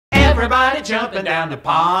everybody jumping down to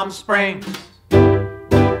Palm Springs.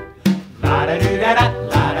 La-da-doo-da-da,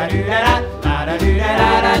 la-da-doo-da-da,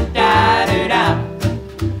 la-da-doo-da-da-da-da-da-da.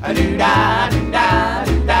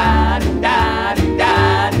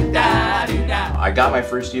 I got my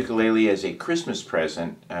first ukulele as a Christmas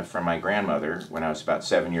present from my grandmother when I was about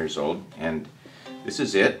 7 years old, and this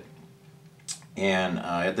is it. And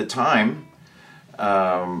at the time,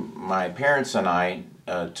 my parents and I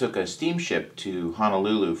took a steamship to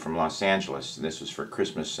Honolulu from Los Angeles. This was for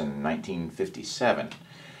Christmas in 1957.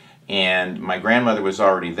 And my grandmother was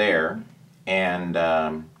already there, and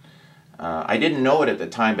I didn't know it at the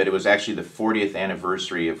time, but it was actually the 40th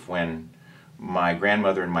anniversary of when my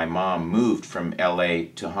grandmother and my mom moved from LA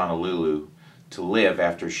to Honolulu to live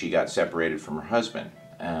after she got separated from her husband.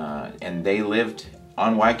 And they lived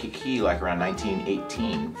on Waikiki like around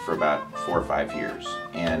 1918 for about 4 or 5 years.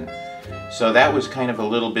 And so that was kind of a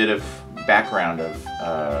little bit of background of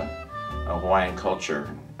Hawaiian culture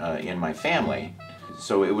in my family.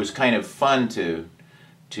 So it was kind of fun to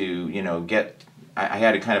you know, I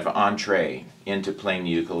had a kind of entree into playing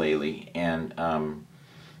the ukulele. And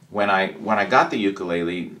when I got the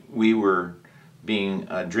ukulele, we were being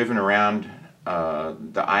driven around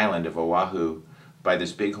the island of Oahu by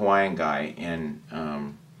this big Hawaiian guy, and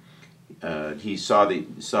he saw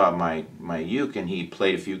my uke, and he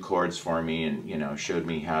played a few chords for me, and you know, showed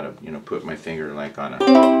me how to, you know, put my finger like on a,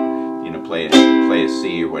 you know, play a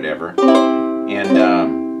C or whatever. And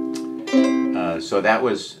so that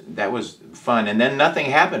was fun. And then nothing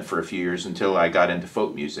happened for a few years until I got into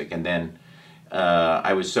folk music, and then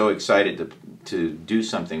I was so excited to do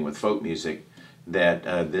something with folk music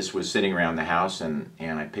that this was sitting around the house, and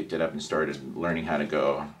I picked it up and started learning how to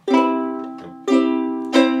go.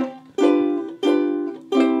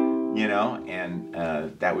 You know, and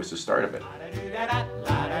that was the start of it.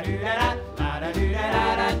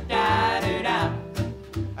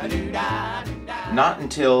 Not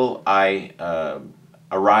until I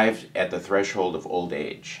arrived at the threshold of old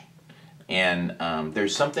age. And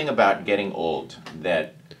there's something about getting old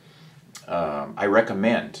that I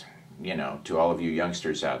recommend, you know, to all of you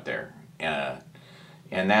youngsters out there. And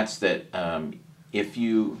that's that if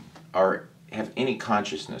you have any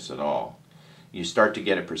consciousness at all, you start to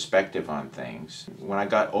get a perspective on things. When I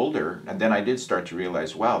got older, and then I did start to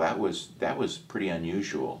realize, wow, that was pretty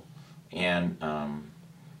unusual. And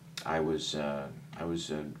I was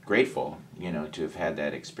grateful, you know, to have had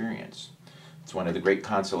that experience. It's one of the great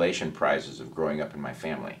consolation prizes of growing up in my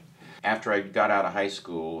family. After I got out of high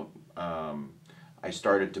school, I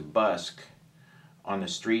started to busk on the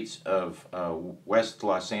streets of West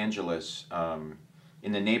Los Angeles,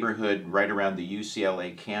 in the neighborhood right around the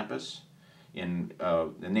UCLA campus. In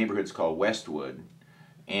the neighborhood's called Westwood.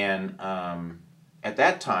 And at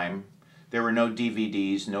that time, there were no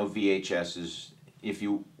DVDs, no VHSs. If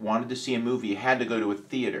you wanted to see a movie, you had to go to a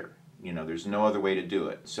theater. You know, there's no other way to do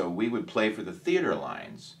it. So we would play for the theater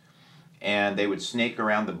lines, and they would snake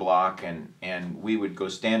around the block, and we would go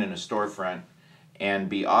stand in a storefront and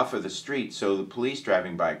be off of the street, so the police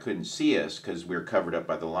driving by couldn't see us because we were covered up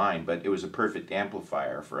by the line, but it was a perfect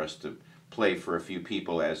amplifier for us to play for a few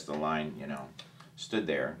people as the line, you know, stood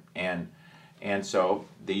there. And so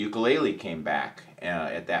the ukulele came back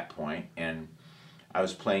at that point, and I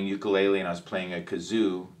was playing ukulele, and I was playing a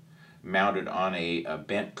kazoo mounted on a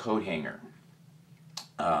bent coat hanger.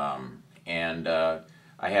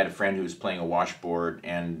 I had a friend who was playing a washboard,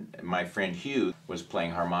 and my friend Hugh was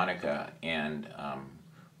playing harmonica, and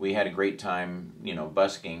we had a great time, you know,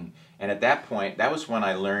 busking. And at that point, that was when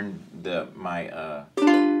I learned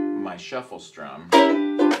my shuffle strum.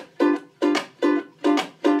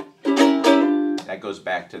 That goes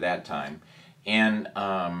back to that time. And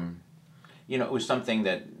you know, it was something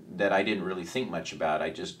that I didn't really think much about.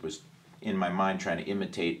 I just was in my mind trying to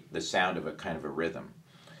imitate the sound of a kind of a rhythm.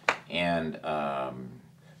 And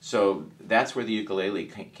so that's where the ukulele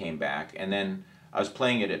came back. And then I was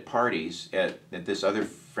playing it at parties at this other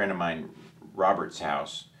friend of mine, Robert's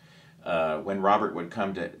house. When Robert would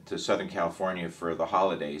come to Southern California for the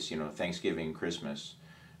holidays, you know, Thanksgiving, Christmas,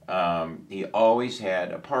 he always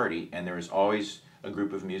had a party, and there was always a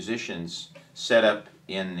group of musicians set up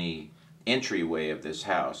in the entryway of this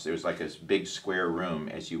house. There was like this big square room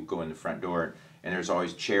as you go in the front door, and there's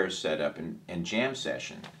always chairs set up and jam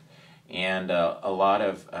session. And a lot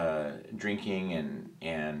of drinking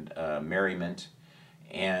and merriment.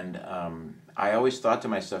 And I always thought to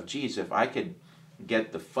myself, geez, if I could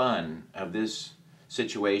get the fun of this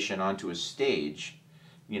situation onto a stage,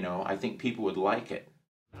 you know, I think people would like it.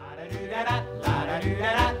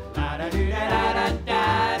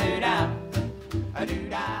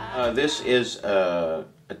 This is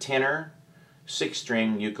a tenor,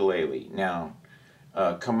 6-string ukulele. Now,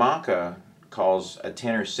 Kamaka calls a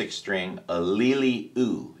tenor 6-string a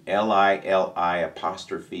lili-u, L-I-L-I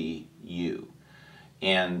apostrophe U.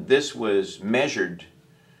 And this was measured,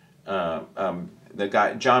 the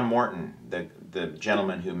guy, John Morton, the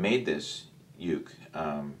gentleman who made this uke,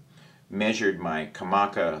 measured my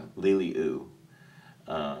Kamaka lili-u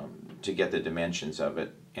to get the dimensions of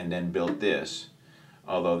it, and then built this.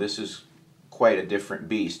 Although this is quite a different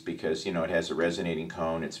beast because, you know, it has a resonating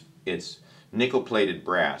cone. It's nickel-plated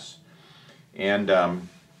brass. And,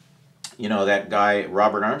 you know, that guy,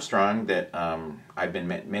 Robert Armstrong, that I've been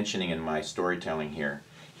mentioning in my storytelling here,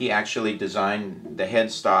 he actually designed the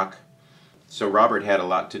headstock. So Robert had a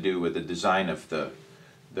lot to do with the design of the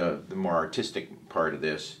more artistic part of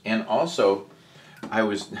this. And also, I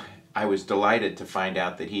was delighted to find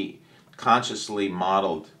out that he consciously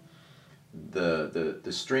modeled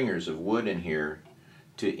the stringers of wood in here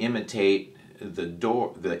to imitate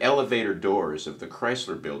the elevator doors of the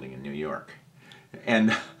Chrysler Building in New York.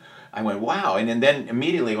 And I went, wow. And then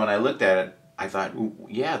immediately when I looked at it, I thought,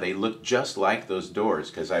 yeah, they look just like those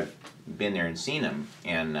doors, because I've been there and seen them.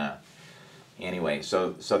 And anyway,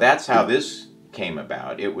 so that's how this came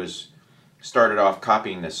about. It was started off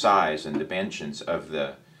copying the size and dimensions of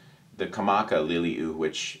the Kamaka lili-u,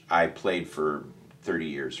 which I played for 30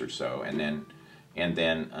 years or so, and then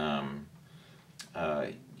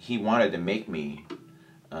he wanted to make me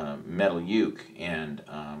metal uke, and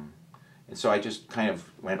so I just kind of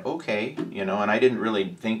went, okay, you know, and I didn't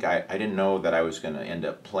really think, I didn't know that I was going to end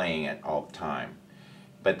up playing it all the time.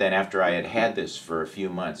 But then after I had this for a few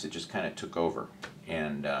months, it just kind of took over,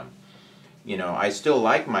 and you know, I still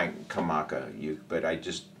like my Kamaka uke, but I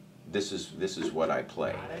just, this is what I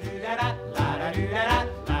play.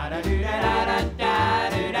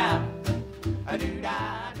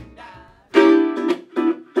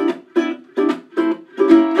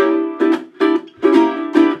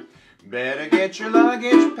 Better get your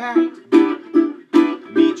luggage packed,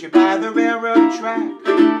 meet you by the railroad track,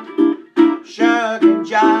 shuck and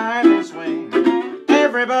jive and swing,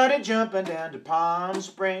 everybody jumping down to Palm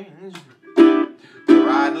Springs,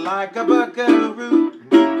 riding like a buckaroo,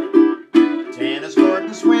 tennis court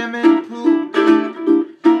and swimming pool,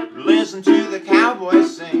 listen to the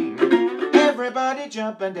cowboys sing, everybody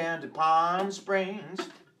jumping down to Palm Springs.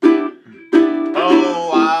 Oh,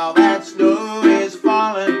 while that snow is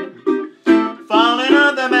falling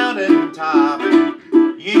on the mountain top,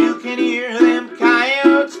 you can hear them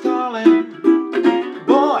coyotes calling.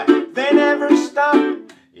 Boy, they never stop.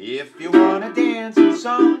 If you want a dancing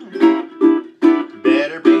song,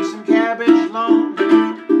 better bring some cabbage long.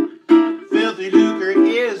 Filthy lucre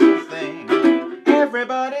is the thing.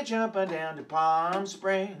 Everybody jumping down to Palm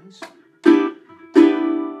Springs.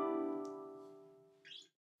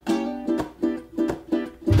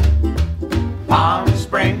 Palm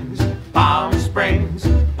Springs, Palm Springs,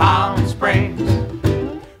 Palm Springs.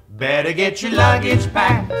 Better get your luggage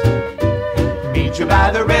packed, meet you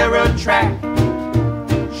by the railroad track,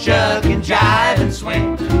 shuck and jive and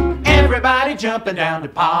swing, everybody jumping down to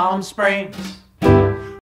Palm Springs.